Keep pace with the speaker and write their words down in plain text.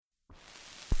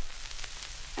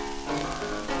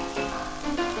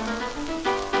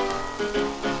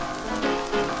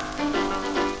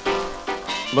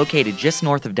Located just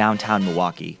north of downtown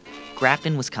Milwaukee,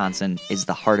 Grafton, Wisconsin is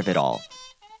the heart of it all.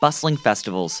 Bustling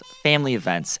festivals, family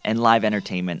events, and live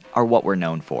entertainment are what we're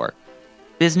known for.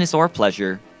 Business or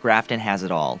pleasure, Grafton has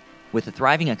it all. With a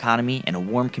thriving economy and a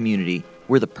warm community,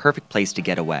 we're the perfect place to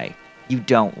get away. You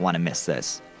don't want to miss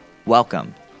this.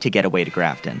 Welcome to Getaway to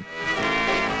Grafton.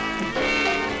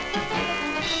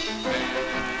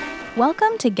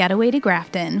 Welcome to Getaway to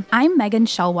Grafton. I'm Megan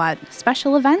Shelwatt,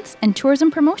 Special Events and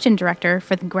Tourism Promotion Director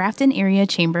for the Grafton Area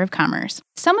Chamber of Commerce.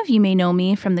 Some of you may know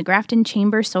me from the Grafton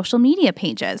Chamber social media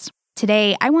pages.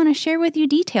 Today, I want to share with you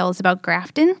details about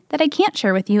Grafton that I can't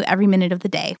share with you every minute of the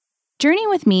day. Journey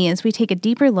with me as we take a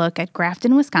deeper look at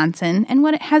Grafton, Wisconsin, and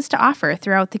what it has to offer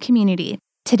throughout the community.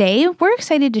 Today, we're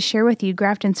excited to share with you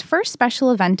Grafton's first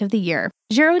special event of the year,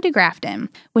 Giro de Grafton,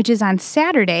 which is on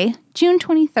Saturday, June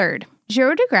 23rd.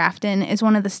 Giro de Grafton is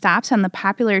one of the stops on the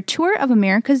popular Tour of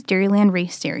America's Dairyland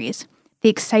race series. The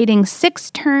exciting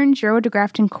 6-turn Giro de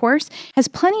Grafton course has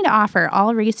plenty to offer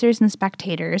all racers and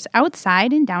spectators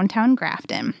outside in downtown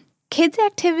Grafton. Kids'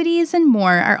 activities and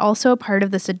more are also a part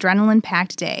of this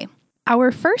adrenaline-packed day.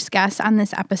 Our first guests on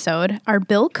this episode are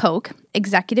Bill Koch,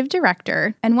 Executive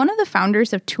Director and one of the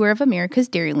founders of Tour of America's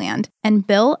Dairyland, and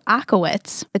Bill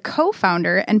Akowitz, the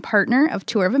co-founder and partner of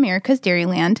Tour of America's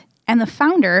Dairyland and the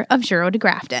founder of Giro de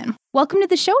Grafton. Welcome to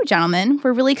the show, gentlemen.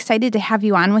 We're really excited to have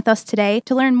you on with us today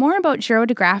to learn more about Giro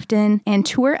de Grafton and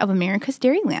Tour of America's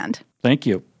Dairyland. Thank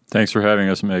you. Thanks for having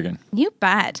us, Megan. You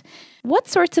bet. What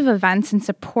sorts of events and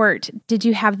support did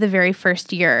you have the very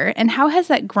first year, and how has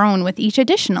that grown with each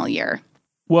additional year?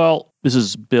 Well, this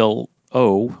is Bill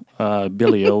O,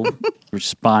 Billy O,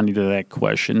 responding to that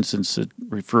question since it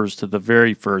refers to the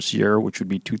very first year, which would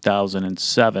be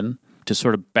 2007. To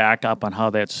sort of back up on how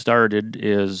that started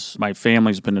is my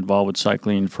family's been involved with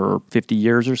cycling for 50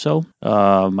 years or so.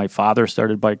 My father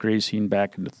started bike racing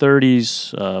back in the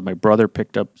 30s. My brother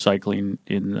picked up cycling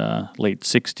in the late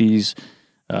 60s.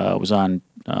 Was on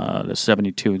the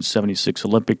 72 and 76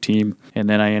 Olympic team. And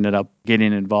then I ended up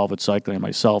getting involved with cycling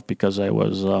myself because I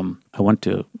went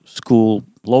to school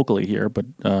locally here, but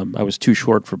I was too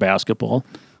short for basketball,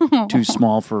 too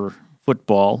small for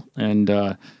football, and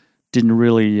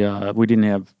we didn't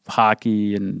have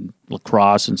hockey and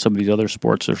lacrosse and some of these other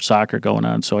sports or soccer going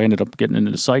on, so I ended up getting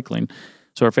into cycling.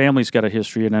 So our family's got a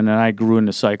history, and then I grew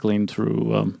into cycling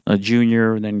through a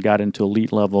junior, and then got into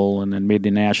elite level, and then made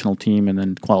the national team, and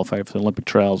then qualified for the Olympic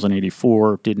trials in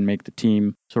 '84. Didn't make the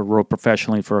team, sort of rode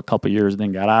professionally for a couple of years, and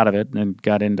then got out of it, and then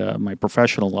got into my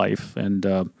professional life, and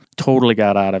totally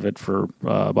got out of it for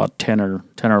about 10 or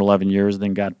 11 years,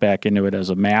 then got back into it as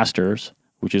a masters,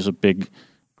 which is a big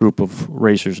group of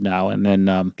racers now, and then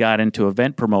got into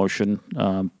event promotion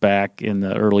back in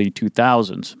the early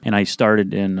 2000s. And I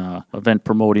started in event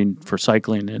promoting for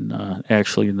cycling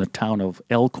actually in the town of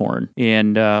Elkhorn.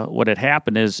 And what had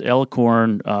happened is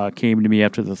Elkhorn came to me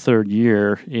after the third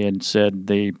year and said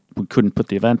we couldn't put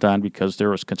the event on because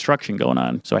there was construction going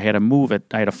on. So I had to move it.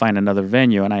 I had to find another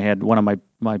venue. And I had one of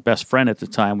my best friend at the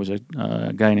time was a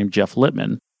guy named Jeff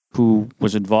Littman, who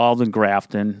was involved in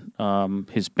Grafton.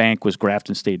 His bank was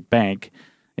Grafton State Bank,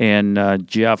 and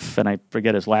Jeff, and I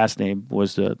forget his last name,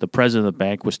 was the president of the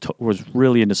bank, was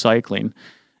really into cycling.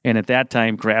 And at that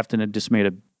time, Grafton had just made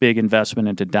a big investment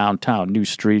into downtown, new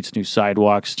streets, new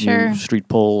sidewalks, new street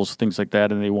poles, things like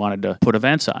that, and they wanted to put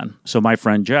events on. So my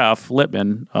friend Jeff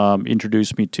Littman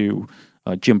introduced me to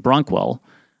Jim Brunkwell,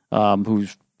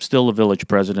 who's still a village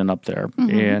president up there.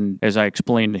 Mm-hmm. And as I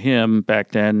explained to him back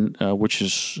then, which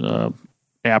is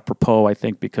apropos, I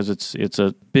think, because it's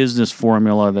a business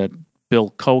formula that Bill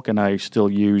Koch and I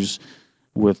still use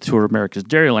with Tour of America's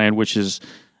Dairyland, which is,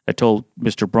 I told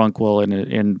Mr. Brunkwell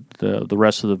and the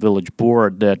rest of the village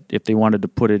board that if they wanted to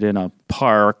put it in a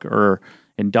park or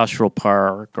industrial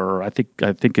park, or I think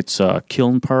it's a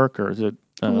kiln park, or is it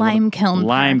Lime Kiln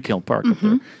Park up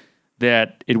there,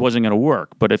 that it wasn't going to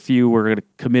work. But if you were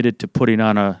committed to putting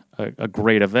on a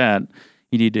great event,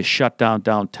 you need to shut down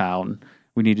downtown.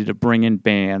 We needed to bring in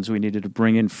bands. We needed to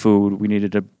bring in food. We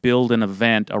needed to build an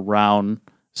event around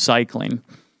cycling,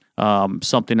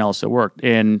 something else that worked.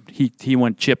 And he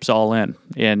went chips all in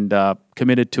and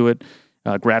committed to it.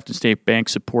 Grafton State Bank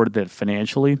supported that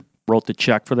financially, wrote the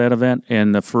check for that event,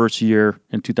 and the first year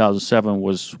in 2007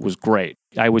 was great.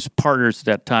 I was partners at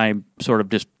that time, sort of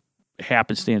just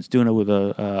happenstance doing it with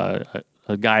a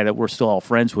guy that we're still all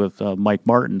friends with, Mike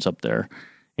Martins up there,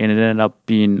 and it ended up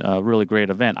being a really great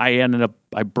event.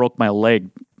 I broke my leg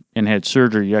and had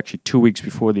surgery actually 2 weeks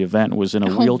before the event, and was in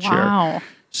a wheelchair. Wow.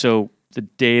 So the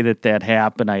day that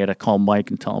happened, I had to call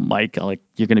Mike and tell him, Mike,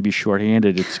 you're going to be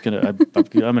shorthanded.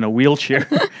 I'm in a wheelchair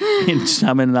and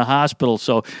I'm in the hospital.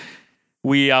 So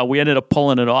we ended up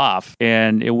pulling it off,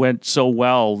 and it went so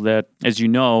well that, as you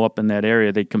know, up in that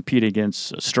area, they compete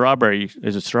against Strawberry.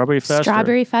 Is it Strawberry Fest?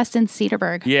 Strawberry Fest in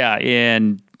Cedarburg. Yeah,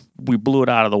 and we blew it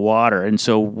out of the water. And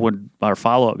so when our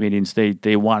follow-up meetings,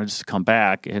 they wanted us to come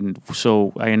back, and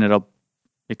so I ended up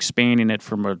expanding it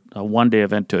from a one-day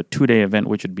event to a two-day event,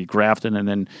 which would be Grafton, and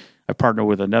then I partnered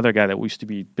with another guy that used to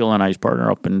be Bill and I's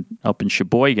partner up in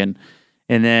Sheboygan,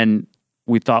 and then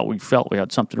we felt we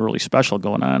had something really special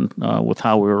going on with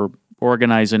how we were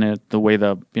organizing it, the way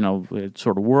it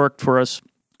sort of worked for us.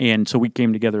 And so we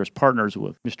came together as partners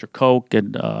with Mr. Koch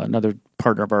and another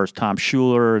partner of ours, Tom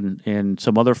Schuler, and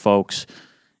some other folks,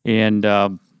 and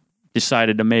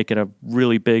decided to make it a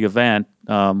really big event,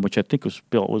 which I think was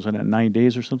 9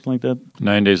 days or something like that?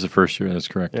 9 days the first year, that's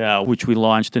correct. Yeah, which we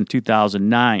launched in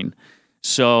 2009.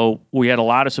 So we had a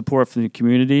lot of support from the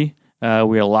community. We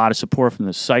had a lot of support from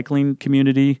the cycling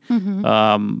community.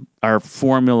 Mm-hmm. Our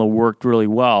formula worked really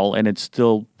well, and it's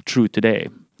still true today.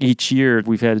 Each year,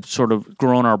 we've had sort of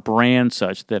grown our brand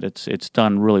such that it's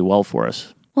done really well for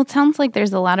us. Well, it sounds like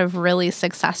there's a lot of really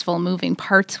successful moving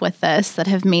parts with this that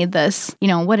have made this,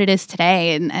 what it is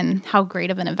today and how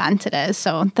great of an event it is.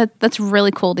 So that's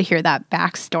really cool to hear that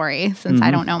backstory, since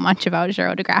I don't know much about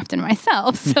Giro de Grafton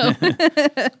myself. So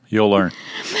You'll learn.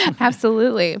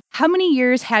 Absolutely. How many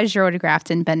years has Giro de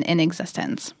Grafton been in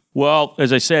existence? Well,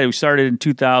 as I said, we started in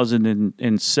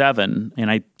 2007,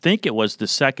 and I think it was the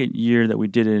second year that we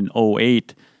did it in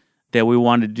 2008 that we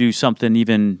wanted to do something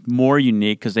even more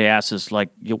unique, because they asked us,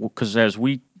 because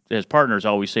as partners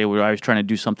always say, we're always trying to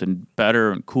do something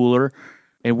better and cooler.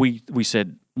 And we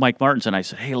said, Mike Martins and I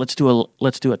said, hey, let's do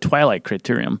a Twilight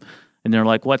Criterium. And they're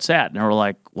like, what's that? And we're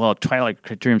like, well, Twilight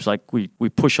Criterium's like we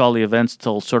push all the events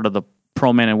till sort of the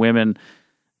pro men and women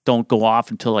don't go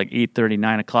off until like 8:30,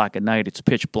 9 o'clock at night. It's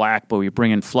pitch black, but we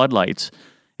bring in floodlights.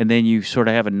 And then you sort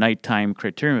of have a nighttime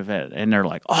criterium event. And they're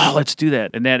like, oh, let's do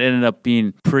that. And that ended up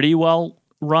being pretty well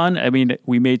run. I mean,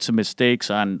 we made some mistakes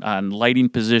on lighting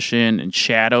position and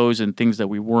shadows and things that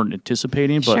we weren't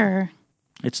anticipating. But Sure.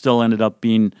 It still ended up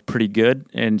being pretty good.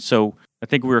 And so I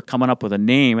think we were coming up with a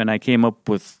name, and I came up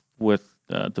with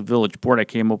the village board. I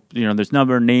came up, there's a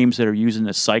number of names that are using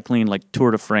the cycling, like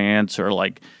Tour de France, or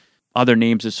like other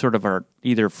names that sort of are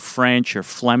either French or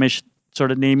Flemish sort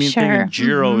of naming Sure. thing. And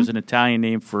Giro is an Italian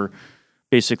name for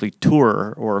basically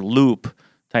tour or loop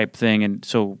type thing. And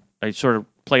so I sort of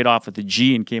played off with the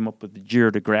G and came up with the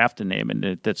Giro de Grafton name,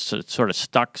 and that's sort of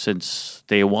stuck since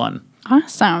day one.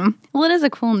 Awesome. Well, it is a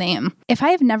cool name. If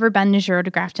I have never been to Giro de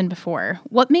Grafton before,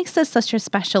 what makes this such a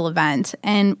special event,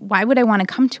 and why would I want to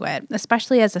come to it,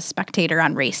 especially as a spectator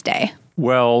on race day?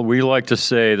 Well, we like to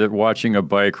say that watching a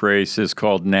bike race is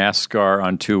called NASCAR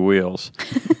on two wheels.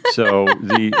 So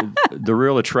the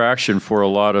real attraction for a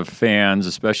lot of fans,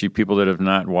 especially people that have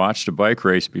not watched a bike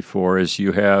race before, is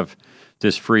you have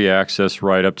this free access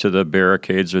right up to the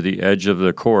barricades or the edge of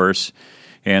the course,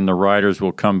 and the riders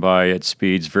will come by at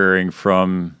speeds varying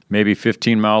from maybe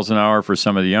 15 miles an hour for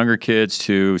some of the younger kids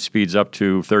to speeds up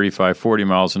to 35, 40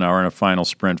 miles an hour in a final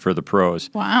sprint for the pros.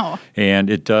 Wow. And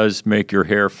it does make your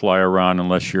hair fly around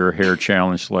unless you're hair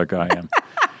challenged like I am.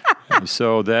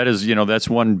 So that is, that's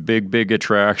one big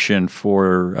attraction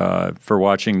for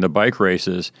watching the bike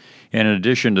races. And in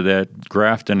addition to that,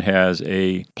 Grafton has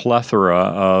a plethora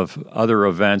of other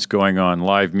events going on,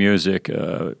 live music,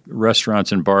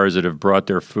 restaurants and bars that have brought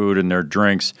their food and their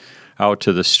drinks out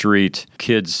to the street,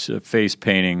 kids face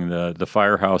painting. The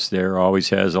firehouse there always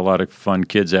has a lot of fun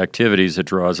kids activities that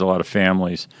draws a lot of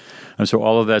families. And so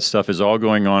all of that stuff is all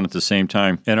going on at the same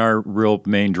time. And our real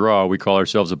main draw, we call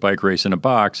ourselves a bike race in a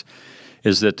box,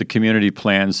 is that the community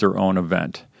plans their own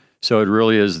event. So it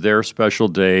really is their special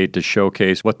day to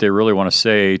showcase what they really want to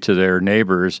say to their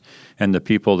neighbors and the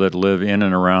people that live in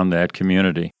and around that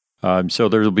community. So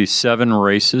there will be 7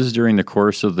 races during the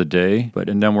course of the day,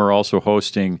 and then we're also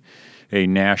hosting a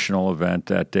national event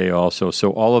that day also.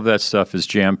 So all of that stuff is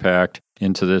jam-packed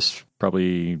into this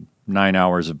probably 9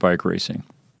 hours of bike racing.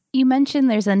 You mentioned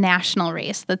there's a national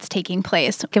race that's taking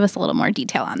place. Give us a little more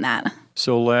detail on that.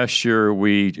 So last year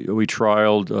we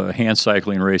trialed hand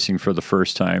cycling racing for the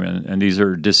first time, and these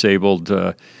are disabled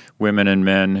women and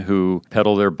men who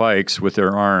pedal their bikes with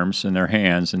their arms and their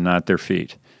hands and not their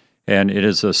feet. And it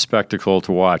is a spectacle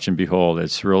to watch and behold.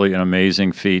 It's really an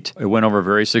amazing feat. It went over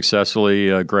very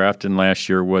successfully. Grafton last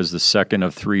year was the second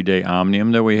of 3-day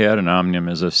Omnium that we had. An Omnium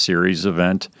is a series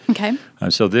event. Okay.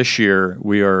 So this year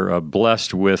we are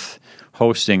blessed with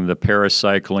hosting the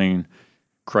Paracycling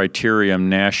Criterium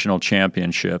National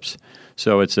Championships.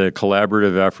 So it's a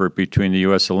collaborative effort between the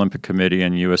U.S. Olympic Committee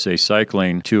and USA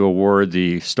Cycling to award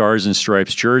the Stars and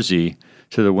Stripes jersey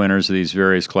to the winners of these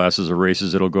various classes of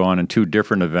races. It'll go on in 2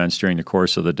 different events during the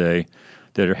course of the day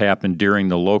that happen during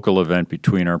the local event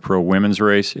between our pro women's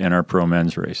race and our pro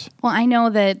men's race. Well, I know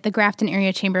that the Grafton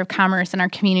Area Chamber of Commerce and our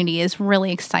community is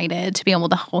really excited to be able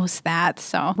to host that,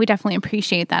 so we definitely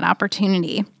appreciate that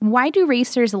opportunity. Why do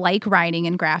racers like riding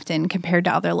in Grafton compared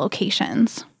to other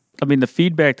locations? I mean, the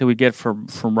feedback that we get from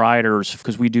riders,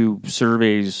 because we do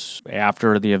surveys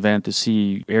after the event to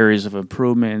see areas of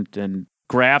improvement, and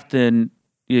Grafton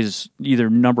is either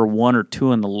number 1 or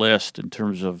 2 on the list in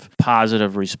terms of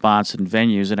positive response in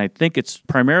venues. And I think it's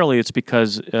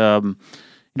because, even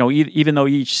though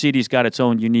each city's got its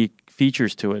own unique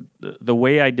features to it, the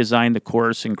way I designed the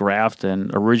course in Grafton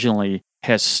originally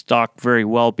has stuck very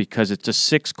well because it's a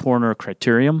 6-corner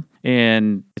criterium,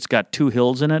 and it's got 2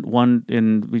 hills in it, one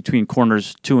in between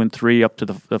corners 2 and 3 up to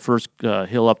the first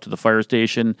hill up to the fire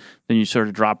station. Then you sort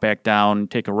of drop back down,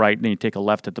 take a right, and then you take a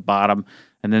left at the bottom.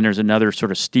 And then there's another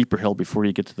sort of steeper hill before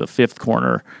you get to the 5th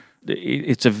corner.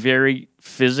 It's a very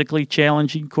physically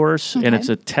challenging course, and it's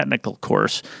a technical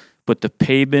course. But the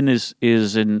pavement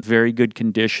is in very good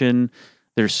condition.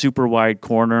 There's super wide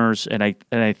corners, and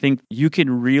I think you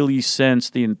can really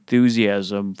sense the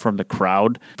enthusiasm from the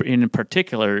crowd. In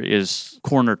particular is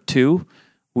corner 2,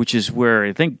 which is where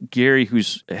I think Gary,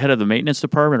 who's head of the maintenance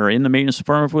department or in the maintenance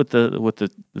department with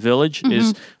the village,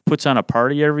 puts on a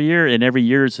party every year, and every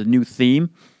year it's a new theme.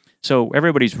 So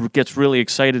everybody gets really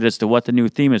excited as to what the new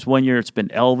theme is. One year it's been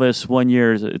Elvis. One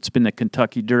year it's been the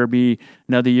Kentucky Derby.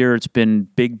 Another year it's been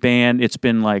big band. It's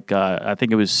been like, I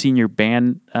think it was senior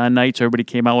band nights. Everybody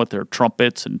came out with their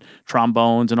trumpets and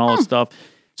trombones and all that stuff.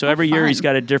 So every year he's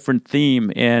got a different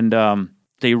theme, and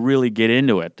they really get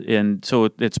into it. And so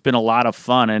it's been a lot of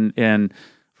fun. And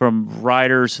from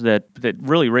riders that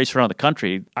really race around the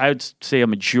country, I would say a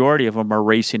majority of them are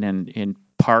racing in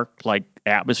park-like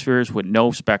atmospheres with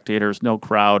no spectators, no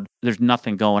crowd. There's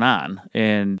nothing going on.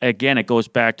 And again, it goes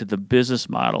back to the business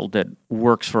model that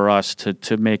works for us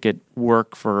to make it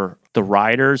work for the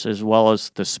riders as well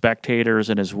as the spectators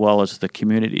and as well as the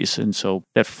communities. And so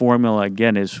that formula,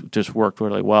 again, is just worked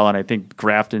really well. And I think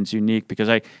Grafton's unique because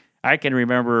I can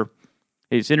remember,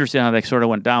 it's interesting how that sort of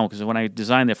went down, because when I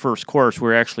designed the first course, we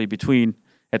were actually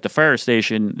at the fire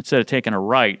station, instead of taking a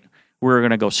right, we were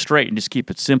going to go straight and just keep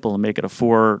it simple and make it a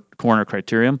 4-corner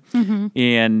criterium.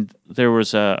 And there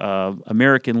was a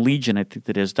American Legion, I think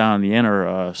that is down in the end,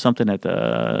 or something at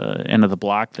the end of the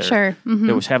block there. Sure.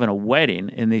 That was having a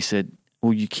wedding, and they said,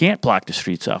 well, you can't block the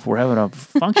streets off. We're having a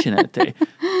function that day.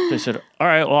 So I said, all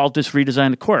right, well, I'll just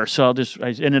redesign the course. So I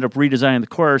ended up redesigning the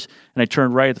course, and I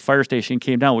turned right at the fire station and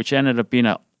came down, which ended up being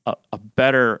a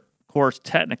better course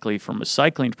technically from a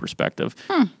cycling perspective.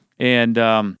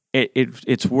 And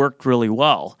it's worked really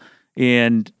well.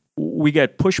 And we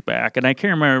got pushback, and I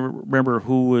can't remember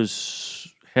who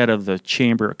was head of the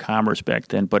Chamber of Commerce back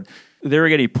then, but they were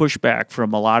getting pushback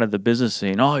from a lot of the business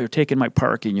saying, oh, you're taking my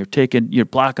parking, you're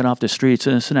blocking off the streets,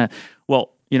 and this and that.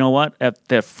 Well, you know what? At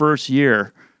that first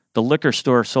year, the liquor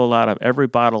store sold out of every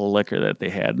bottle of liquor that they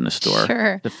had in the store.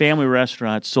 Sure. The family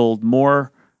restaurant sold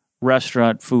more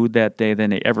restaurant food that day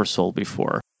than they ever sold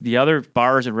before. The other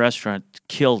bars and restaurants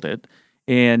killed it.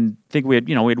 And I think we had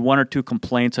 1 or 2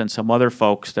 complaints on some other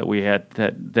folks that we had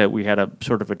that we had to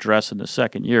sort of address in the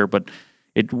second year, but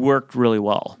it worked really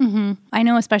well. I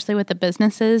know, especially with the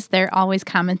businesses, they're always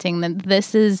commenting that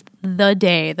this is the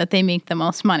day that they make the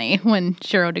most money when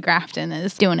Churro de Grafton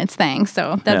is doing its thing.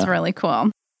 So that's really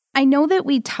cool. I know that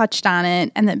we touched on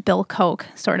it and that Bill Koch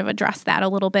sort of addressed that a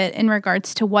little bit in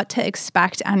regards to what to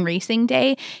expect on racing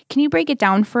day. Can you break it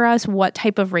down for us? What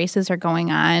type of races are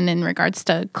going on in regards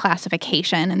to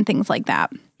classification and things like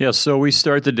that? Yeah, so we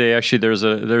start the day, actually there's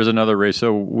another race.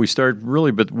 So we start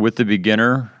really with the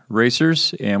beginner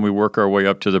racers, and we work our way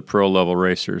up to the pro level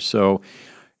racers. So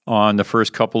on the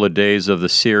first couple of days of the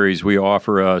series, we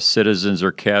offer a citizens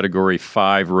or category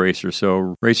 5 racers.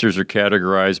 So racers are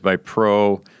categorized by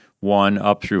pro 1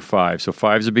 up through 5. So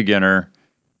 5's a beginner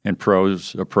and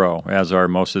pro's a pro, as are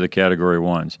most of the category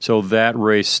 1s. So that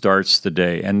race starts the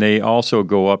day, and they also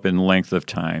go up in length of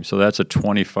time. So that's a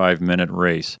 25-minute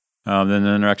race. Then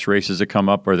the next races that come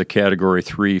up are the category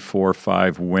 3, 4,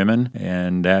 5 women,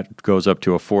 and that goes up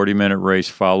to a 40-minute race,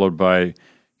 followed by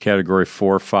category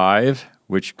 4, 5,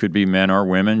 which could be men or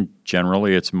women.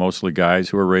 Generally, it's mostly guys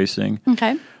who are racing.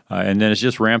 Okay. And then it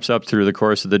just ramps up through the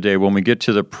course of the day. When we get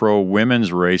to the pro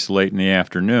women's race late in the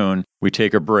afternoon, we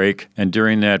take a break. And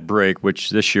during that break, which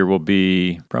this year will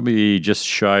be probably just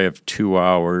shy of 2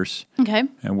 hours, okay,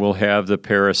 and we'll have the 2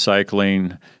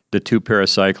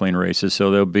 paracycling races.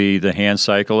 So there'll be the hand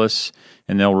cyclists,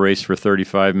 and they'll race for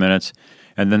 35 minutes.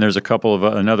 And then there's a couple of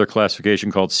another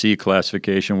classification called C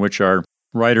classification, which are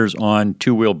riders on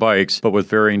two-wheel bikes, but with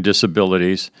varying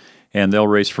disabilities. And they'll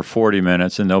race for 40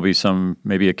 minutes, and there'll be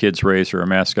maybe a kids race or a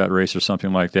mascot race or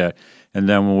something like that. And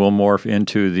then we'll morph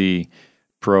into the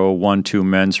Pro 1-2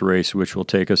 men's race, which will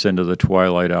take us into the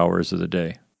twilight hours of the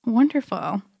day.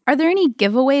 Wonderful. Are there any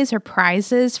giveaways or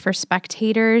prizes for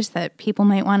spectators that people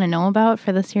might want to know about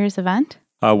for this year's event?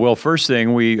 Well, first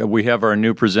thing, we have our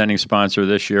new presenting sponsor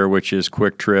this year, which is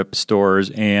Quick Trip Stores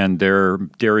and their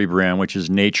dairy brand, which is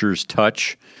Nature's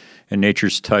Touch. And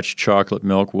Nature's Touch chocolate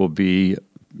milk will be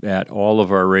at all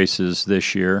of our races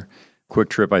this year. Quick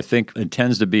Trip, I think,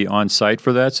 intends to be on site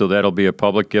for that, so that'll be a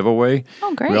public giveaway.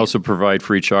 Oh, great. We also provide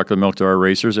free chocolate milk to our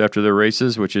racers after their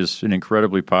races, which is an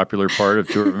incredibly popular part of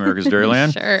Tour of America's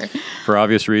Dairyland. Sure. For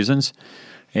obvious reasons.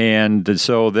 And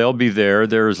so they'll be there.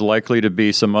 There's likely to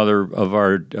be some other of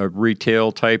our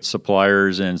retail-type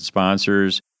suppliers and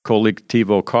sponsors,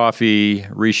 Colectivo Coffee,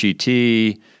 Rishi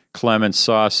Tea, Clements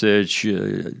Sausage,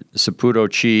 Saputo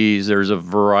Cheese. There's a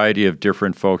variety of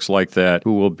different folks like that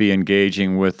who will be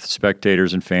engaging with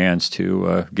spectators and fans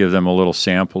to give them a little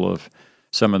sample of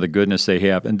some of the goodness they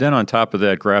have. And then on top of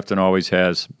that, Grafton always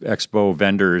has expo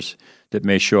vendors that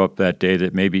may show up that day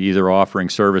that may be either offering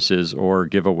services or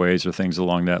giveaways or things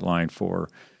along that line for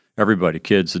everybody,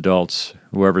 kids, adults,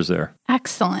 whoever's there.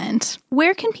 Excellent.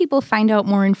 Where can people find out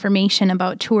more information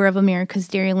about Tour of America's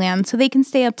Dairyland so they can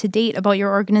stay up to date about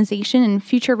your organization and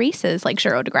future races like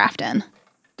Giro de Grafton?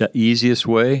 The easiest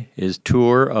way is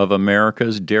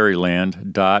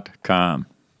tourofamericsdairyland.com.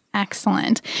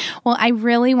 Excellent. Well, I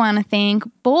really want to thank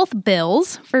both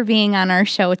Bills for being on our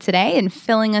show today and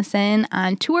filling us in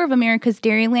on Tour of America's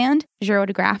Dairyland, Giro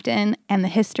de Grafton, and the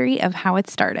history of how it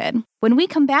started. When we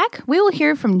come back, we will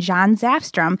hear from John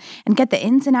Zafstrom and get the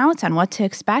ins and outs on what to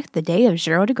expect the day of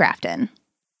Giro de Grafton.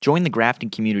 Join the Grafton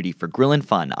community for Grillin'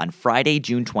 Fun on Friday,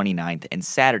 June 29th and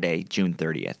Saturday, June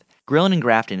 30th. Grillin' in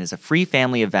Grafton is a free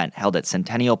family event held at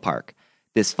Centennial Park.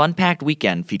 This fun-packed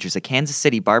weekend features a Kansas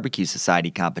City Barbecue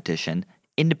Society competition,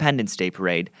 Independence Day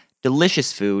parade,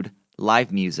 delicious food,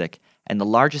 live music, and the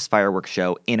largest fireworks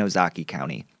show in Ozaukee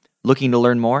County. Looking to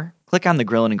learn more? Click on the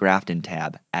Grillin' in Grafton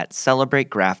tab at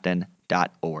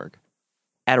celebrategrafton.org.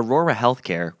 At Aurora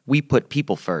Healthcare, we put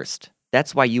people first.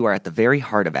 That's why you are at the very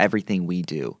heart of everything we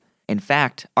do. In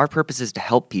fact, our purpose is to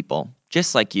help people,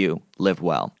 just like you, live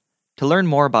well. To learn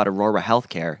more about Aurora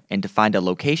Healthcare and to find a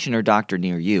location or doctor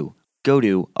near you, go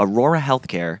to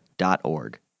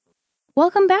aurorahealthcare.org.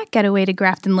 Welcome back, Getaway to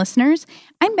Grafton listeners.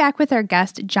 I'm back with our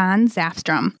guest, John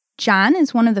Zafstrom. John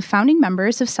is one of the founding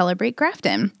members of Celebrate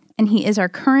Grafton, and he is our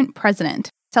current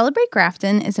president. Celebrate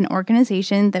Grafton is an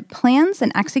organization that plans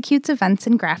and executes events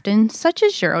in Grafton, such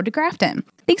as Giro de Grafton.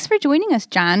 Thanks for joining us,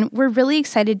 John. We're really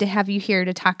excited to have you here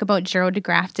to talk about Giro de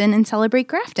Grafton and Celebrate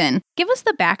Grafton. Give us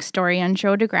the backstory on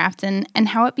Giro de Grafton and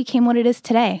how it became what it is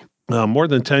today. More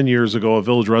than 10 years ago, a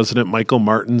village resident, Michael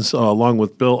Martins, along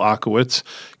with Bill Akowitz,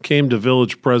 came to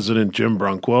village president Jim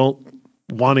Brunkwell,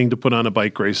 wanting to put on a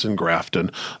bike race in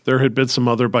Grafton. There had been some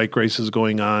other bike races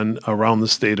going on around the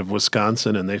state of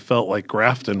Wisconsin, and they felt like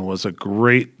Grafton was a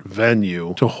great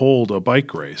venue to hold a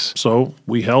bike race. So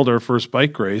we held our first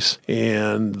bike race,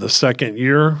 and the second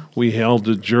year, we held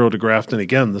the Giro de Grafton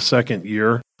again the second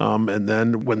year. And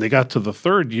then when they got to the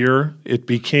third year, it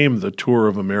became the Tour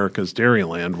of America's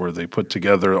Dairyland, where they put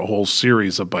together a whole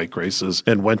series of bike races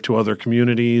and went to other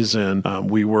communities. And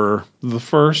we were the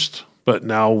first, but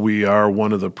now we are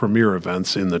one of the premier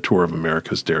events in the Tour of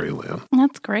America's Dairyland.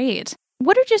 That's great.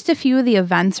 What are just a few of the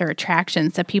events or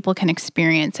attractions that people can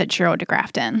experience at Giro de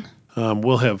Grafton?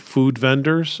 We'll have food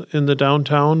vendors in the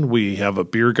downtown. We have a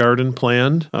beer garden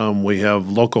planned. We have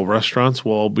local restaurants.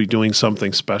 We'll be doing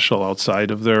something special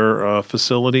outside of their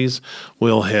facilities.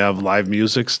 We'll have live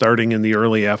music starting in the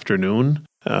early afternoon.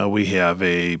 We have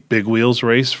a big wheels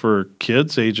race for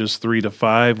kids ages 3 to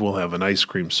 5. We'll have an ice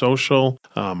cream social.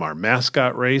 Our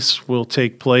mascot race will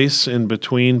take place in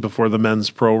between before the men's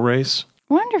pro race.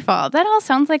 Wonderful. That all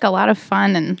sounds like a lot of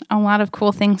fun and a lot of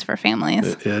cool things for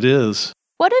families. It is.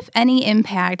 What, if any,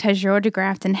 impact has Giro de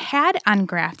Grafton had on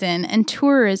Grafton and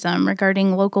tourism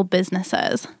regarding local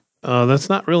businesses? That's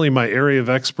not really my area of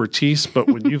expertise, but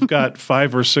when you've got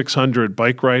 500 or 600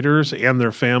 bike riders and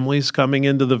their families coming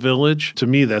into the village, to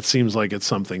me that seems like it's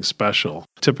something special.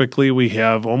 Typically, we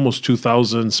have almost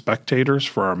 2,000 spectators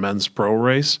for our men's pro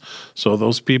race, so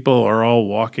those people are all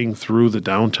walking through the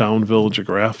downtown village of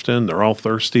Grafton. They're all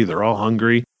thirsty. They're all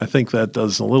hungry. I think that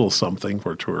does a little something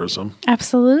for tourism.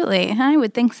 Absolutely. I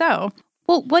would think so.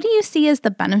 Well, what do you see as the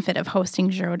benefit of hosting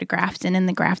Giro de Grafton in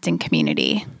the Grafton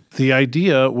community? The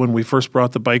idea when we first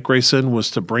brought the bike race in was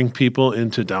to bring people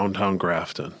into downtown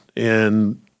Grafton.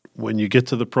 And when you get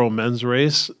to the pro men's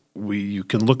race, you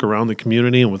can look around the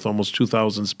community, and with almost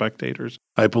 2,000 spectators,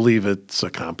 I believe it's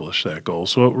accomplished that goal.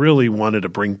 So it really wanted to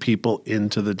bring people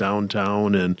into the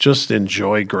downtown and just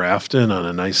enjoy Grafton on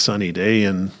a nice sunny day,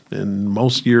 and in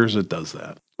most years it does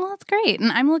that. Well, that's great,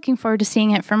 and I'm looking forward to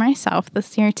seeing it for myself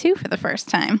this year, too, for the first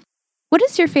time. What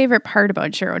is your favorite part about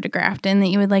Giro de Grafton that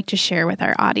you would like to share with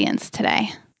our audience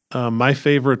today? My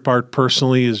favorite part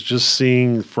personally is just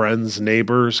seeing friends,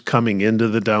 neighbors coming into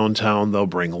the downtown. They'll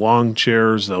bring long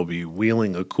chairs. They'll be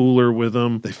wheeling a cooler with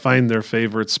them. They find their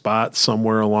favorite spot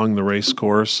somewhere along the race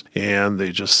course, and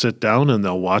they just sit down and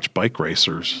they'll watch bike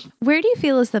racers. Where do you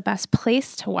feel is the best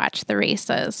place to watch the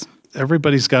races?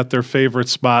 Everybody's got their favorite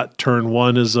spot. Turn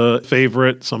 1 is a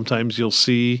favorite. Sometimes you'll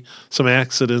see some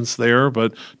accidents there,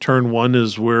 but turn 1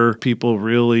 is where people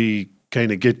really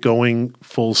kind of get going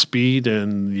full speed,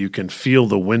 and you can feel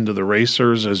the wind of the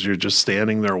racers as you're just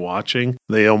standing there watching.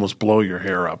 They almost blow your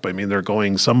hair up. I mean,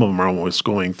 some of them are almost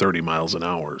going 30 miles an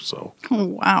hour. So, oh,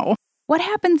 wow. What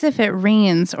happens if it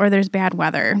rains or there's bad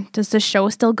weather? Does the show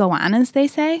still go on, as they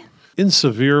say? In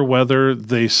severe weather,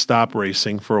 they stop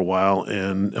racing for a while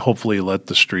and hopefully let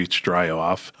the streets dry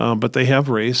off. But they have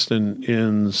raced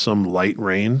in some light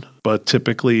rain. But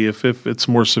typically, if it's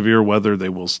more severe weather, they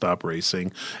will stop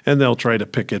racing, and they'll try to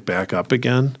pick it back up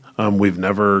again. We've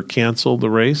never canceled the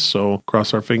race, so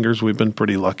cross our fingers, we've been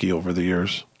pretty lucky over the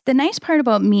years. The nice part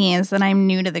about me is that I'm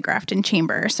new to the Grafton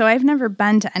Chamber, so I've never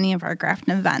been to any of our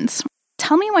Grafton events.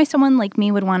 Tell me why someone like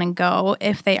me would want to go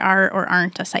if they are or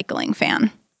aren't a cycling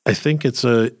fan. I think it's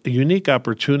a unique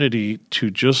opportunity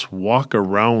to just walk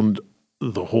around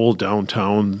the whole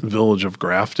downtown village of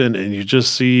Grafton, and you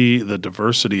just see the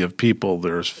diversity of people.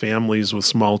 There's families with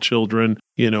small children,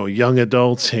 young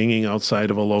adults hanging outside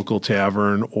of a local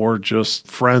tavern, or just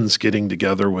friends getting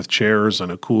together with chairs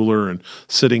and a cooler and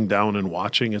sitting down and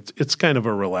watching. It's kind of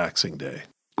a relaxing day.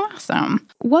 Awesome.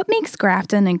 What makes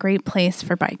Grafton a great place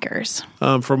for bikers?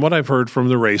 From what I've heard from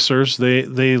the racers,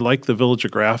 they like the village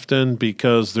of Grafton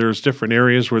because there's different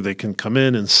areas where they can come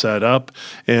in and set up,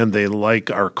 and they like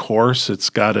our course.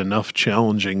 It's got enough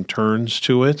challenging turns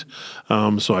to it.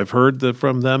 So I've heard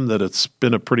from them that it's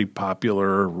been a pretty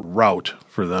popular route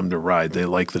for them to ride. They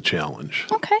like the challenge.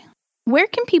 Okay. Where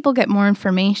can people get more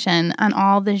information on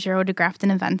all the Giro de Grafton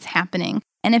events happening?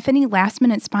 And if any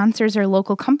last-minute sponsors or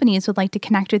local companies would like to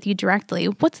connect with you directly,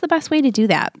 what's the best way to do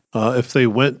that? If they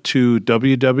went to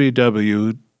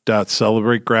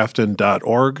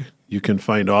www.celebrategrafton.org, you can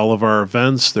find all of our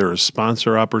events. There are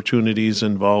sponsor opportunities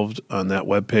involved on that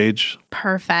webpage.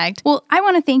 Perfect. Well, I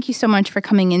want to thank you so much for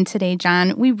coming in today,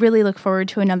 John. We really look forward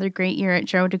to another great year at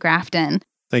Giro de Grafton.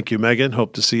 Thank you, Megan.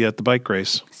 Hope to see you at the bike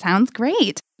race. Sounds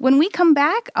great. When we come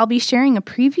back, I'll be sharing a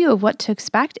preview of what to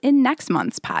expect in next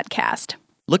month's podcast.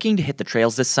 Looking to hit the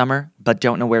trails this summer, but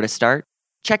don't know where to start?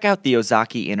 Check out the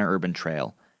Ozaki Interurban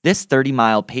Trail. This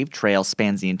 30-mile paved trail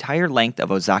spans the entire length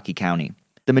of Ozaki County.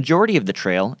 The majority of the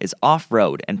trail is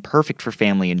off-road and perfect for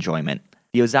family enjoyment.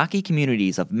 The Ozaki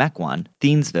communities of Mequon,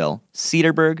 Thiensville,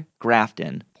 Cedarburg,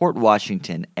 Grafton, Port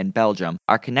Washington, and Belgium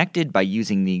are connected by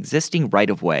using the existing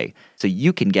right-of-way so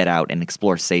you can get out and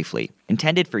explore safely.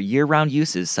 Intended for year-round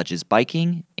uses such as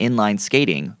biking, inline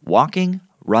skating, walking,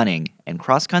 running, and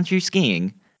cross-country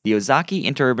skiing, the Ozaki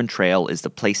Interurban Trail is the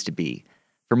place to be.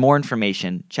 For more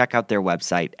information, check out their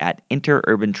website at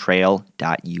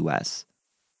interurbantrail.us.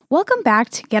 Welcome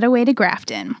back to Getaway to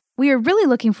Grafton. We are really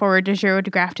looking forward to Giro de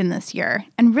Grafton this year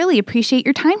and really appreciate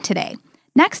your time today.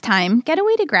 Next time,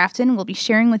 Getaway to Grafton will be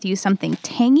sharing with you something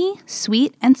tangy,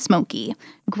 sweet, and smoky,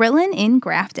 Grillin' in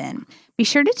Grafton. Be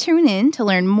sure to tune in to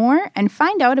learn more and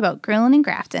find out about Grillin' in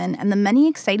Grafton and the many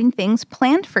exciting things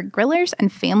planned for grillers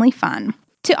and family fun.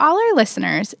 To all our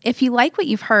listeners, if you like what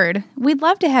you've heard, we'd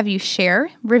love to have you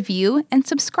share, review, and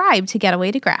subscribe to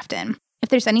Getaway to Grafton. If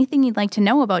there's anything you'd like to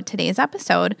know about today's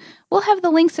episode, we'll have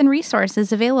the links and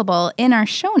resources available in our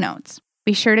show notes.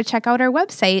 Be sure to check out our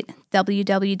website,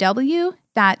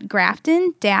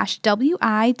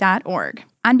 www.grafton-wi.org.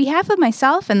 On behalf of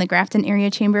myself and the Grafton Area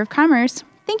Chamber of Commerce,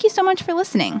 thank you so much for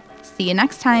listening. See you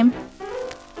next time.